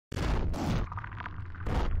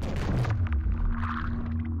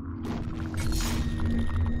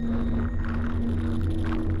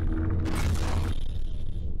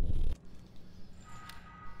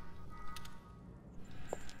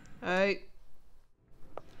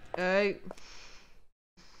Alright.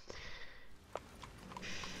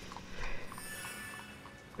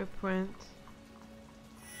 Footprint.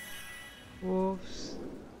 Wolves.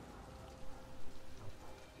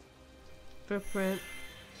 Footprint.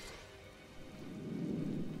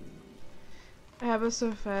 I have a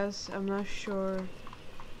surface. I'm not sure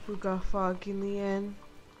who got fog in the end.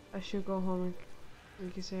 I should go home and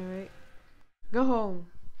we can say, right? Go home.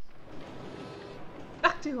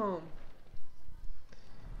 Back to home.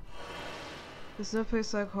 There's no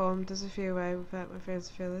place like home. Doesn't feel right without my friends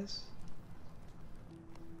Phyllis.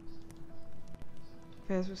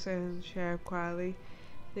 Phyllis was sitting in the chair quietly,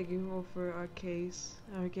 thinking over our case.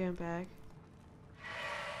 Are we getting back?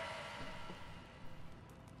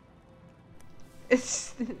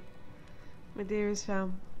 It's my dearest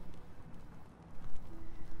fam.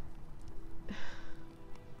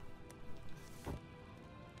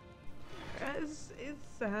 It's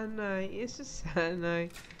sad night. It's just sad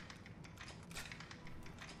night.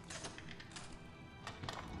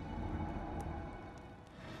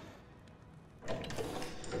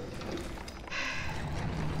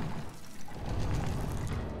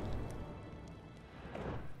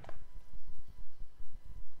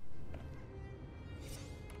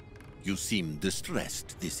 You seem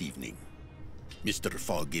distressed this evening. Mr.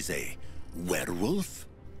 Fogg is a werewolf?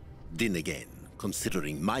 Then again,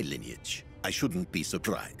 considering my lineage, I shouldn't be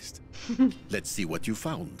surprised. Let's see what you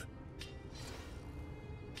found.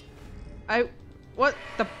 What?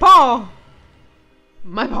 The ball!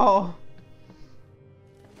 My ball!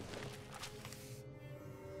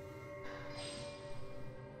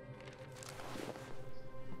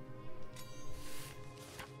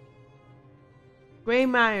 Gray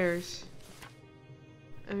Myers.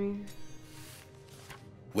 I mean...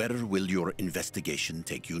 Where will your investigation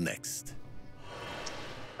take you next?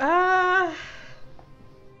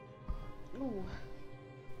 Ooh.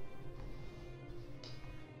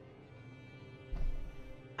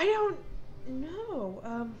 I don't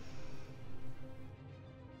know.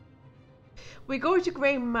 We go to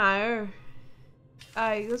Gray Mire.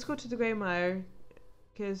 Let's go to the Gray Mire.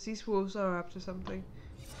 Because these wolves are up to something.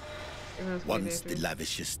 Once the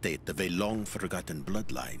lavish estate of a long-forgotten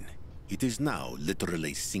bloodline, it is now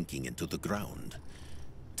literally sinking into the ground.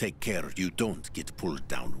 Take care you don't get pulled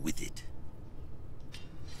down with it.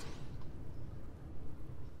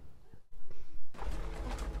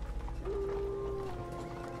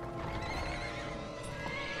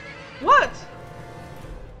 What?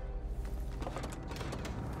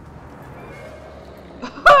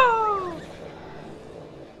 Oh!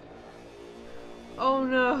 Oh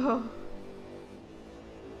no.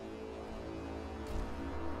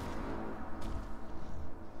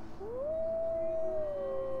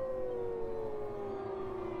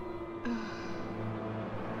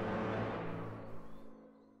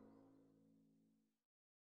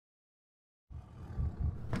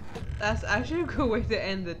 That's actually a good way to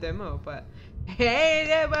end the demo, but hey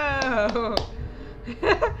demo!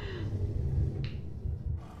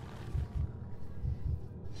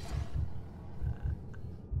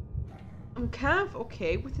 I'm kind of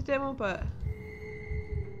okay with the demo, but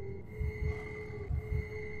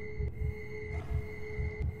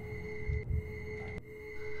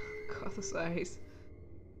God, the size.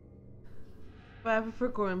 But I prefer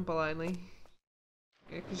going blindly,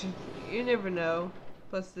 because you never know.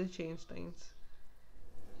 Plus they change things.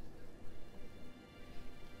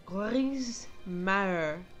 Grise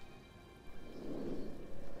Mare.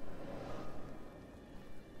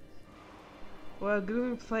 Well, a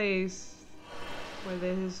gloomy place where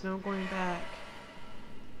there is no going back.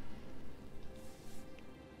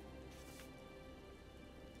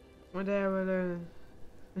 One day I will learn.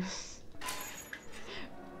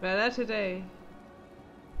 But not today.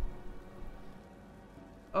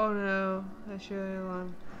 Oh no, that's really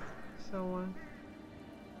alarm. Someone.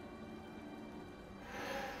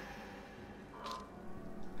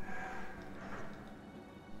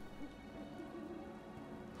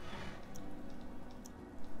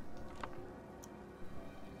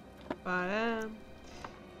 But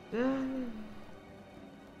no!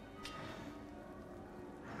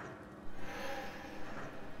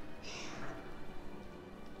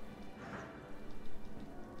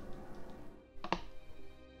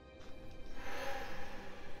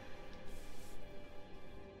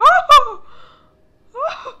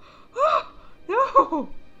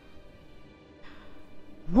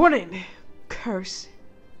 Warning! Curse.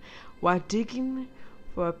 While digging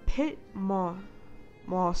for a pit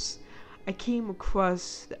moss, I came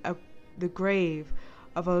across the grave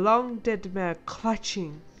of a long dead man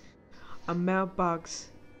clutching a mailbox.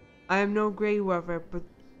 I am no grave robber, but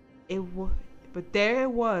it But there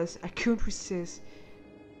it was. I couldn't resist.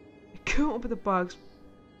 I couldn't open the box,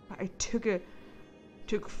 but I took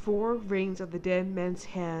 4 rings of the dead man's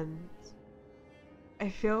hands. I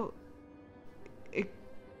felt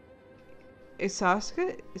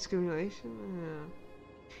exclamation.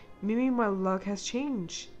 Maybe my luck has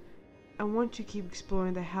changed. I want to keep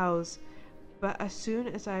exploring the house, but as soon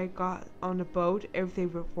as I got on the boat,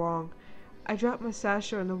 everything went wrong. I dropped my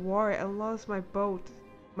satchel in the water and lost my boot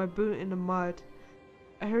in the mud.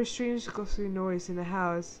 I heard strange ghostly noise in the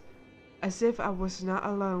house, as if I was not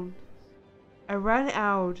alone. I ran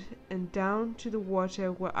out and down to the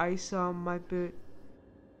water where I saw my boot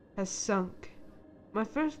had sunk. My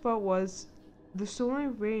first thought was the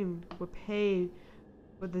stolen ring would pay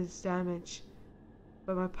for this damage,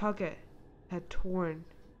 but my pocket had torn,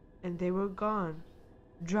 and they were gone,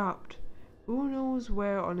 dropped, who knows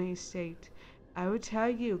where on the estate. I will tell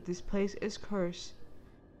you, this place is cursed.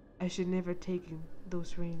 I should never taken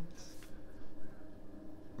those rings.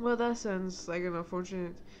 Well, that sounds like an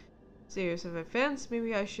unfortunate series of events.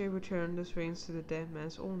 Maybe I should return those rings to the dead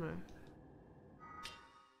man's owner.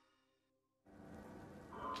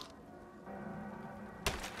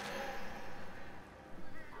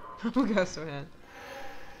 Oh my god, so hand.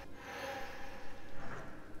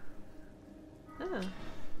 Ah.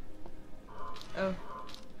 Oh.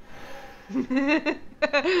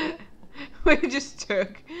 We just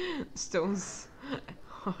took Stone's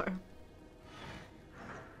arm.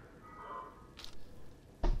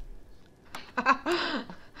 I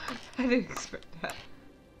didn't expect that.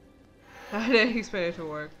 I didn't expect it to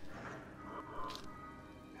work.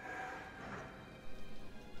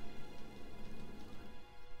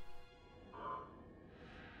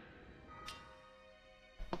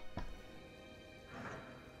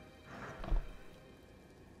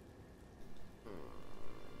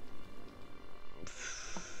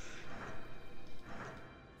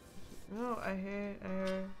 No, I heard.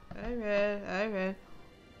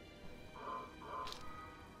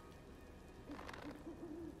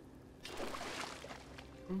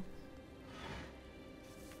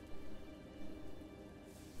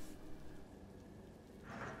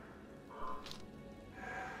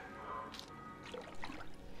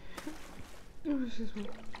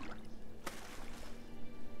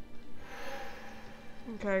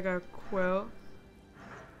 Okay, I got a quilt.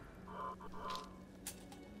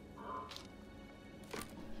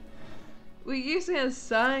 We using a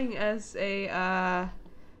sign as a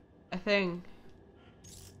thing.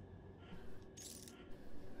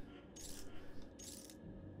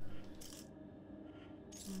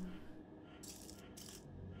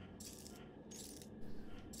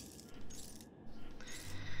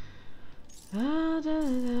 Da, da,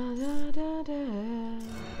 da, da, da, da.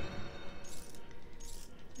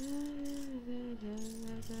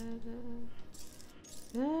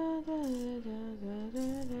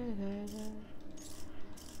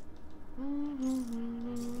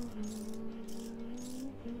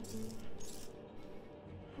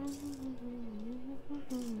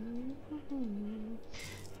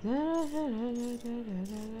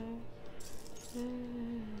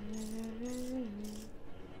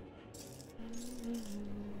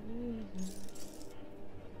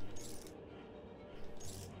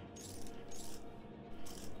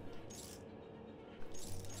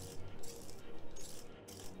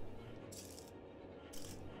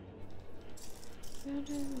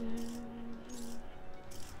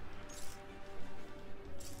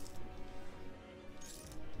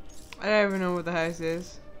 I don't even know what the house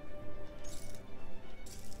is.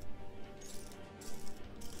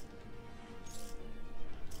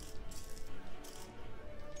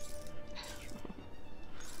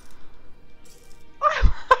 What am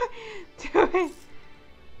I doing?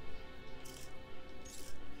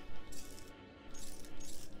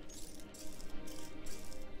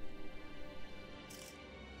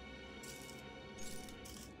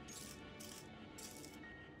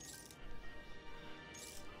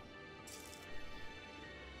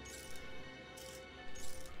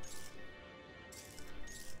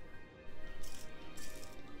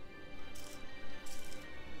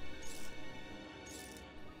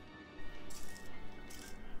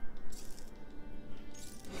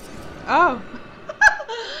 Oh!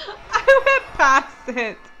 I went past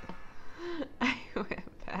it! I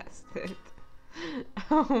went past it.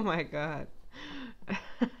 Oh my god.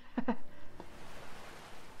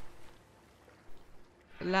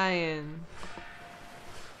 Lion.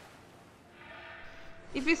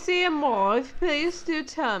 If you see a morph, please do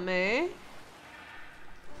tell me.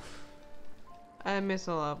 I miss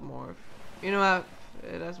a lot of morph. You know what?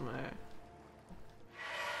 It doesn't matter.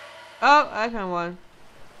 Oh, I found one.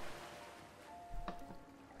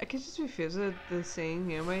 could just refuse it, the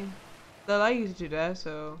thing anyway. They allow you to do that,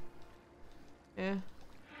 so yeah.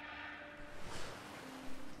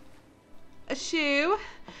 A shoe?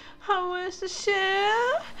 How was the shoe?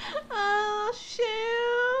 Oh, shoe.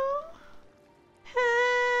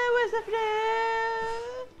 Where's the blue?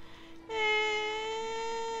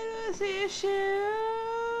 I see a shoe.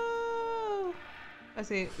 I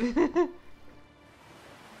see.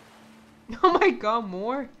 Oh my god,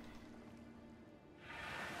 more.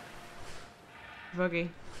 Vuggy.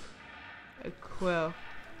 A quill.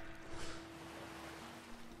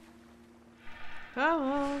 Come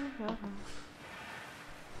on, come on.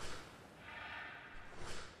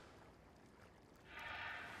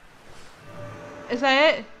 Is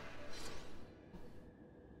that it?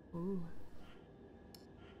 Ooh.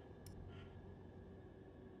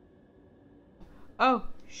 Oh,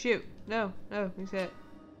 shoot. No, you said.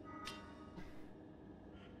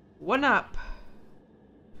 One up.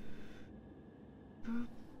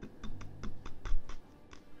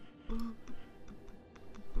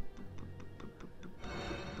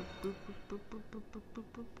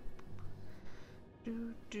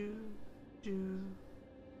 Do do do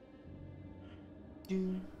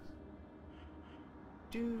do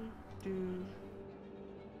do do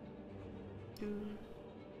do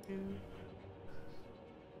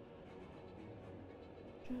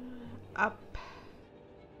do up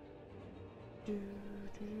do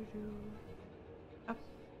do do up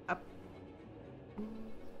up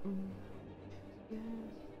yeah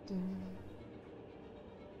dun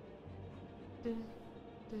dun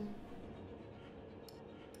dun.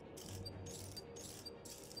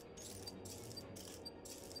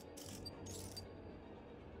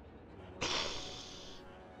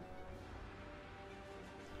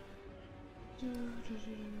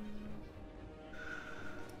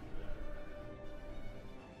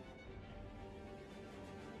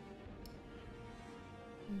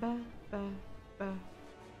 Ba ba ba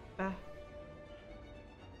ba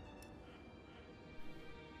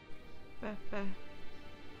ba ba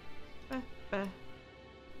ba ba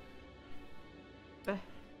ba ba.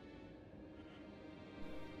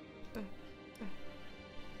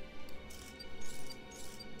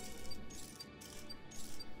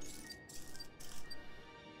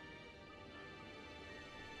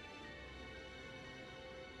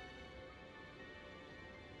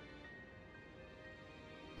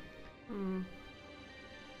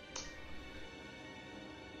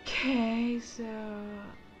 Okay, so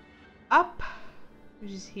up,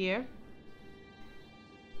 which is here,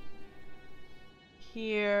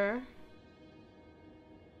 here,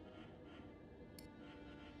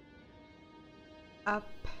 up,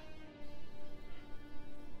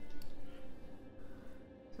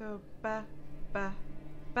 so ba ba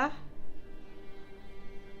ba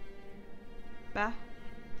ba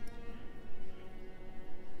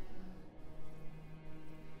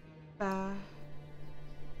ba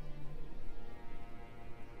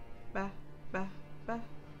ba ba ba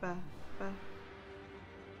ba ba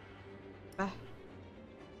ba.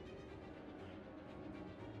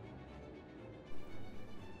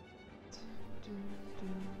 Do, do,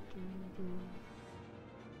 do, do.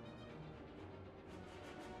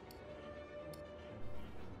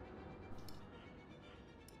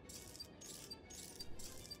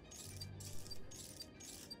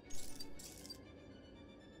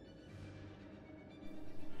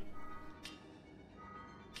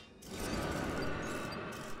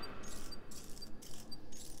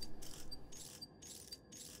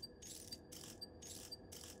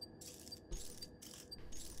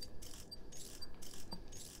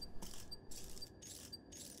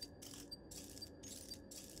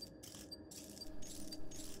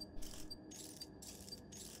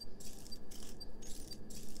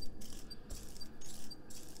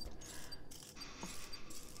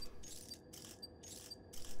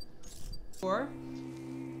 Or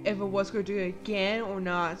if it was going to do it again or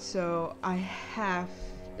not, so I have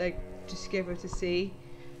like to skip it to see,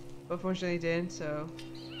 but unfortunately it didn't. So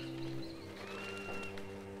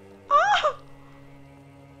ah!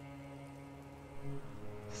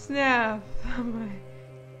 Snap!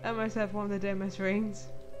 I must have one of the damage rings.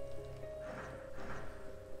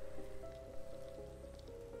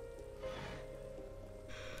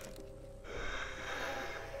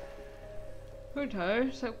 We're tired.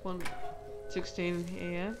 It's like 1:16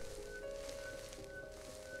 a.m.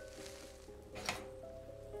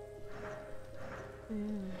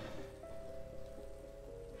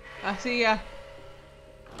 I see ya.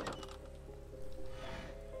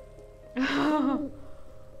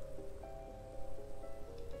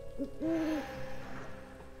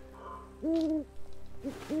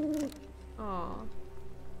 Aww.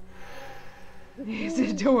 It's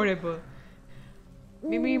adorable.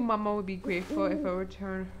 Maybe Mama would be grateful if I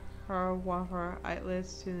return her one of her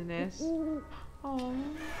eyelids to the nest. Oh.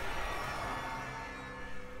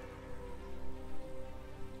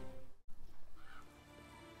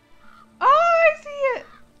 Oh, I see it!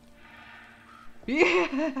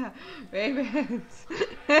 Yeah! Ravens!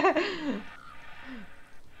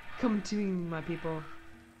 Come to me, my people.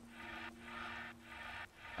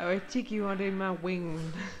 I will take you under my wing.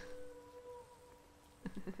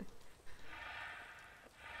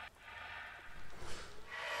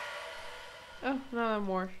 Oh, no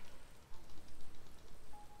more.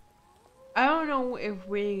 I don't know if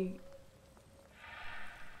we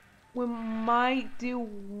might do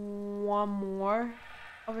one more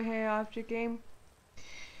of a Hey Object game,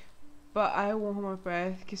 but I won't hold my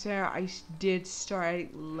breath because I did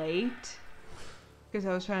start late because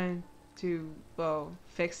I was trying to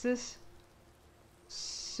fix this,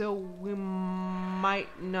 so we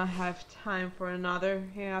might not have time for another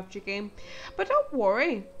Hey Object game. But don't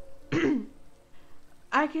worry.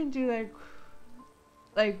 I can do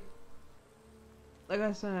like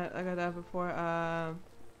I said, like I did before.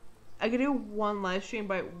 I could do one live stream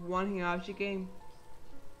by one Hey Object game.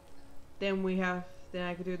 Then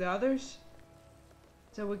I could do the others.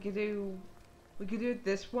 So we could do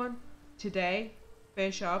this one today,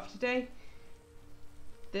 finish off today.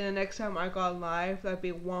 Then the next time I got live, that'd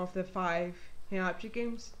be one of the 5 Hey Object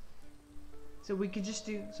games. So I could just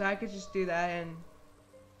do that, and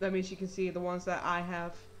that means you can see the ones that I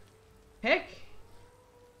have pick.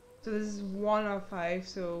 So this is 1 of 5,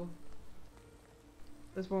 so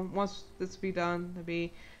this one, once this be done, there'll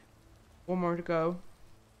be 1 more to go.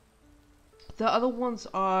 The other ones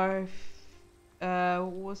are,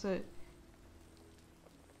 what was it?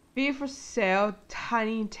 Be for Sale,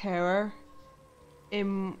 Tiny Terror,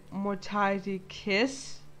 Immortality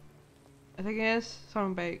Kiss, I think it is,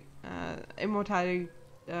 something about, Immortality,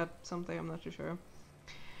 something, I'm not too sure.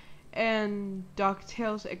 And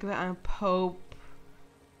DuckTales, Iglet and Pope,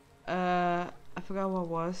 I forgot what it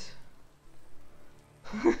was.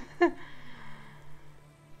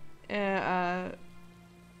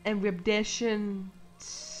 And Redemption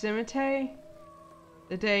Cemetery,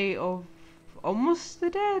 the Day of Almost the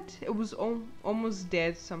Dead. It was Almost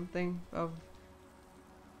Dead something of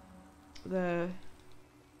the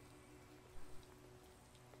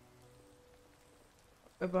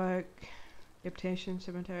about Redemption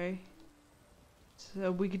Cemetery.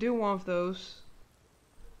 So we could do one of those.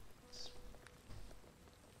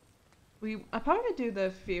 I probably could do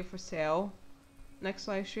the Fear for Sale next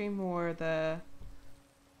live stream, or the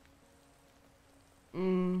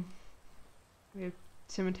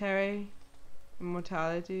Cemetery,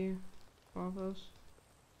 Immortality, one of those.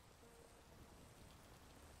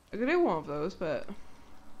 I could do one of those, but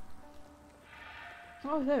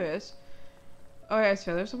oh, there it is. Oh yeah, it's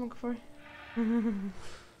feathers I'm looking for.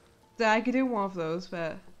 So I could do one of those,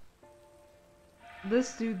 but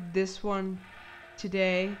let's do this one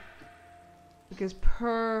today. Because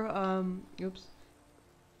per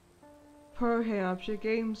Hey Object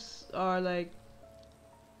games are like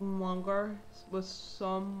longer, with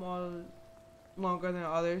some more longer than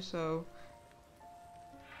others, so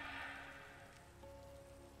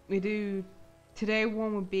we do today.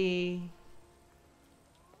 One would be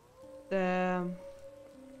the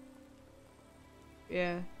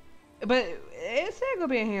but it's not gonna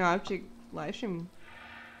be a Hey Object live stream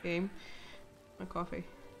game. My coffee.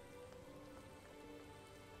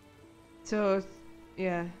 So,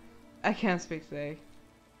 yeah, I can't speak today.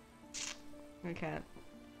 I can't.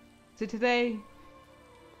 So today,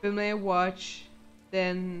 Vermillion Watch,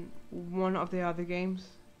 then one of the other games.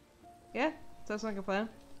 Yeah, sounds like a plan.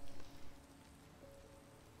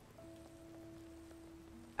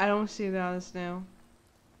 I don't see the others now.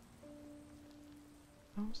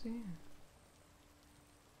 I don't see it.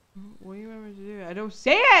 What do you want me to do? I don't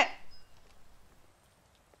see it!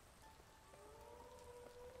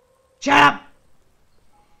 Shut up!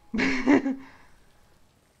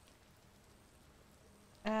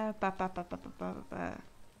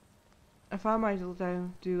 If I might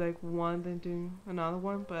do like one, then do another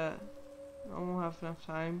one, but I won't have enough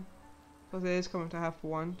time. Because it is coming to half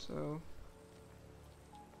 1, so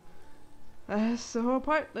that's the whole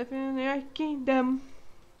part. Living in the United Kingdom.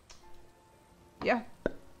 Yeah.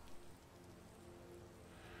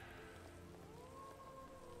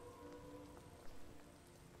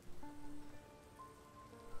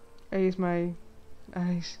 I use my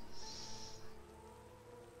eyes.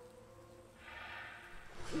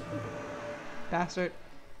 Bastard.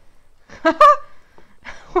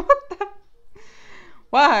 What the?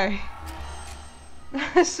 Why?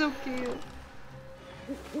 That's so cute.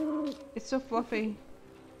 It's so fluffy.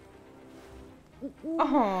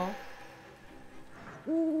 Oh.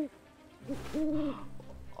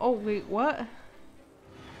 Oh wait, what?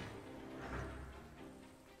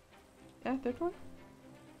 Yeah, third one?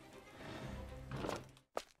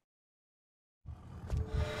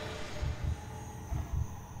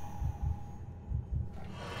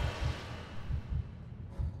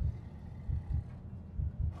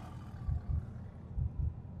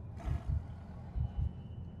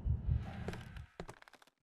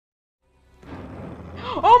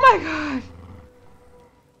 Oh my god!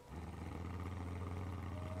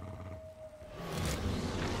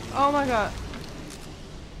 Oh my god.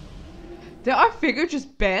 Did our figure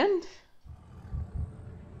just bend?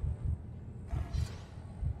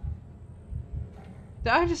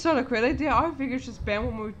 Did I just sort of crazy? Did our figure just bend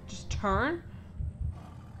when we just turn?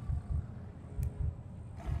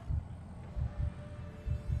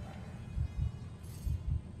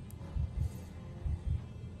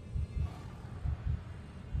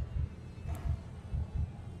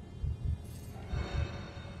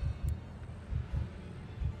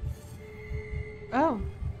 Oh.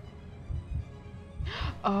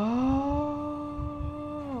 Oh.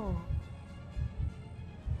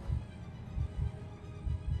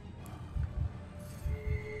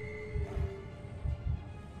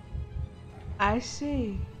 I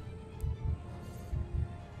see.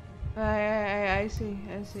 I see.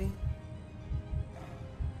 I see.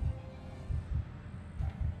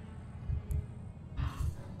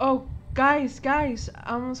 Oh, guys, I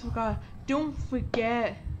almost forgot. Don't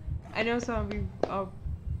forget. I know some of you are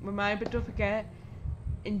reminded, but don't forget.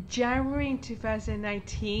 In January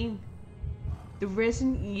 2019, the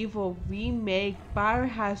Resident Evil remake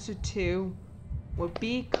Biohazard 2 will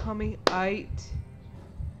be coming out.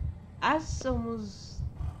 That's almost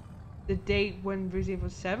the date when Resident Evil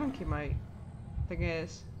 7 came out. I think it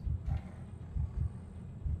is.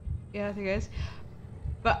 Yeah, I think it is.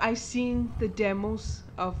 But I've seen the demos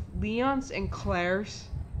of Leon's and Claire's.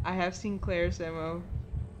 I have seen Claire's demo.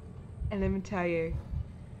 And let me tell you.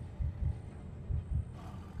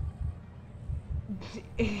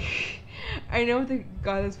 I know they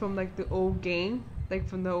got this from like the old game. Like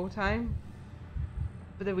from the old time.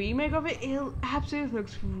 But the remake of it absolutely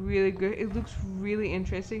looks really good. It looks really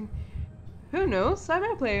interesting. Who knows? I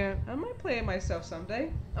might play it. I might play it myself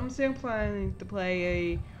someday. I'm still planning to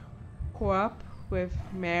play a co-op with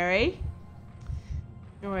Mary,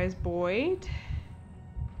 or as Boyd,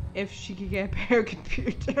 if she could get a better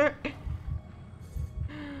computer.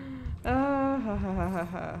 Ha ha ha ha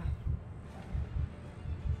ha.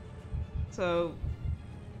 So,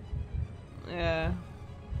 yeah.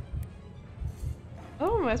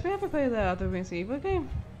 Oh, reminds me I have to play the other Resident Evil game.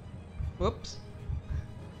 Whoops.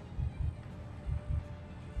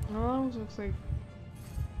 Oh, it looks like.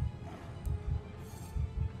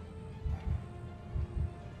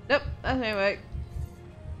 Nope, that's my way.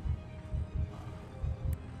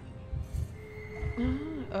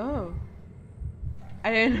 Oh.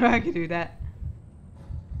 I didn't know I could do that.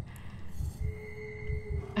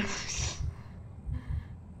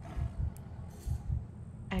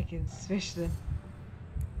 I can swish them.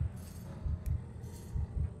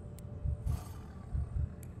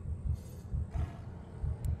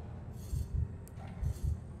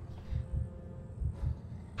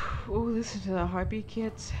 Oh, listen to that heartbeat,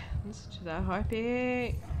 kids. Listen to that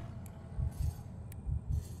heartbeat.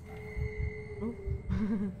 Oh.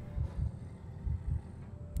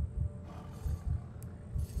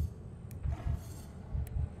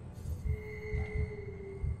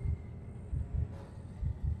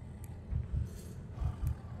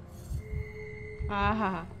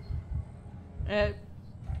 Aha.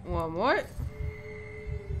 One more.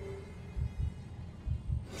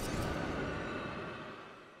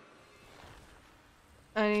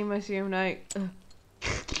 I need my CM night.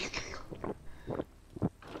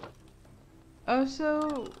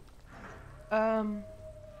 Also, I don't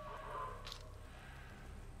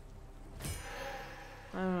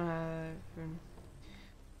have.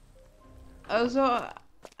 Also,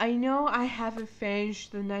 I know I haven't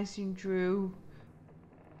finished the Nicene Drew,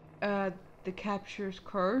 the Capture's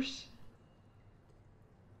Curse.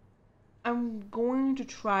 I'm going to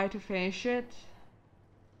try to finish it.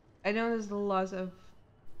 I know there's a lot of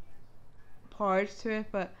parts to it,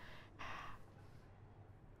 but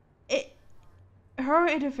her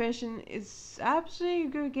intervention is absolutely a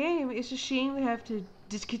good game. It's a shame they have to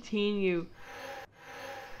discontinue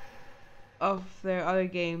of their other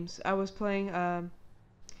games. I was playing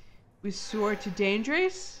Resort to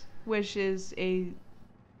Dangerous, which is a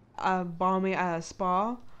bombing at a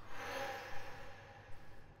spa.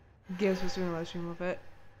 Gibbs was doing a live stream of it.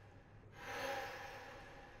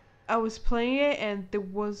 I was playing it, and there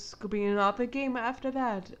was gonna be another game after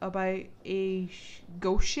that about a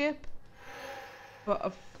ghost ship,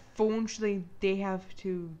 but unfortunately they have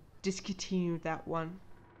to discontinue that one.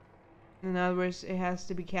 In other words, it has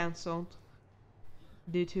to be cancelled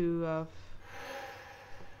due to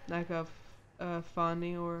lack of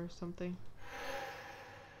funding or something.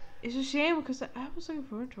 It's a shame because I was looking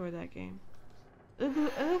forward to that game. It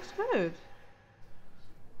looks good.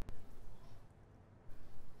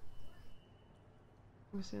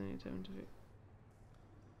 I'm sending it to him.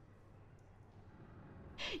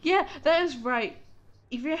 Yeah, that is right.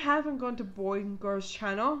 If you haven't gone to Boy and Girls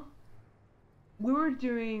channel, we were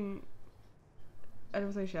doing. I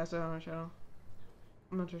don't think she has it on her channel.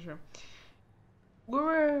 I'm not too sure. We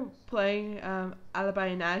were playing Alibi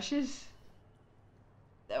and Ashes.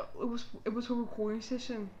 It was a recording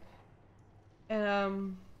session,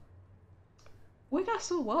 and we got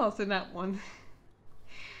so lost in that one.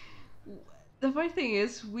 The funny thing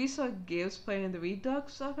is, we saw Gibbs playing in the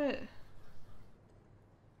redux of it,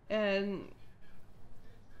 and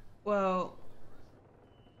well,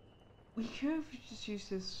 we could have just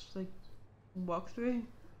used this like walkthrough.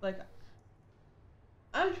 Like,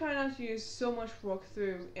 I'm trying not to use so much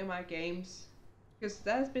walkthrough in my games, because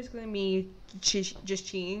that's basically me just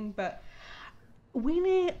cheating. But we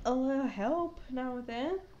need a little help now and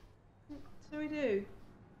then, so we do.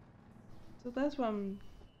 So that's what I'm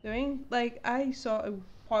doing. Like, I saw a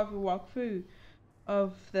part of a walkthrough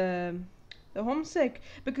of the homesick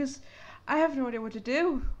because I have no idea what to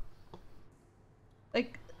do.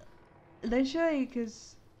 Like, literally,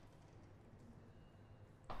 because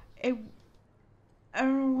it, I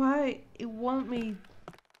don't know why it wanted me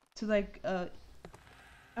to like I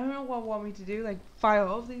don't know what it wanted me to do, like fire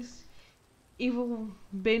all these evil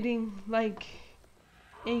bending like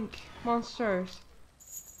ink monsters.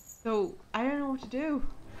 So I don't know what to do.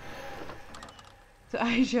 So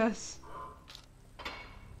I just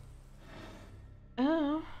I don't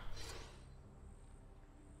know.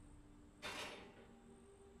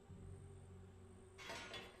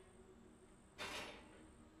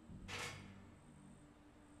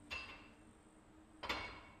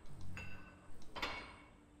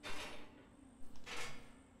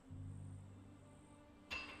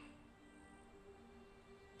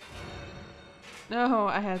 No,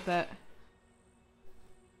 I had that.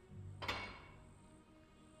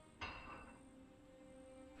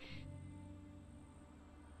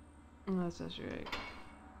 Oh, that's not right.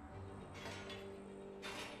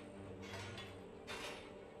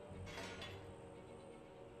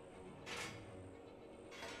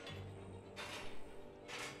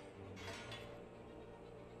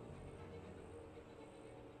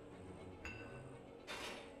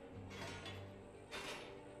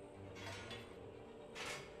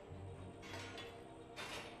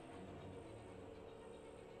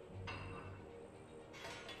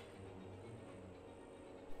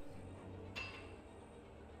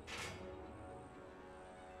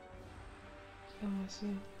 Oh, I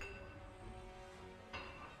see.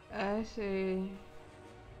 I see.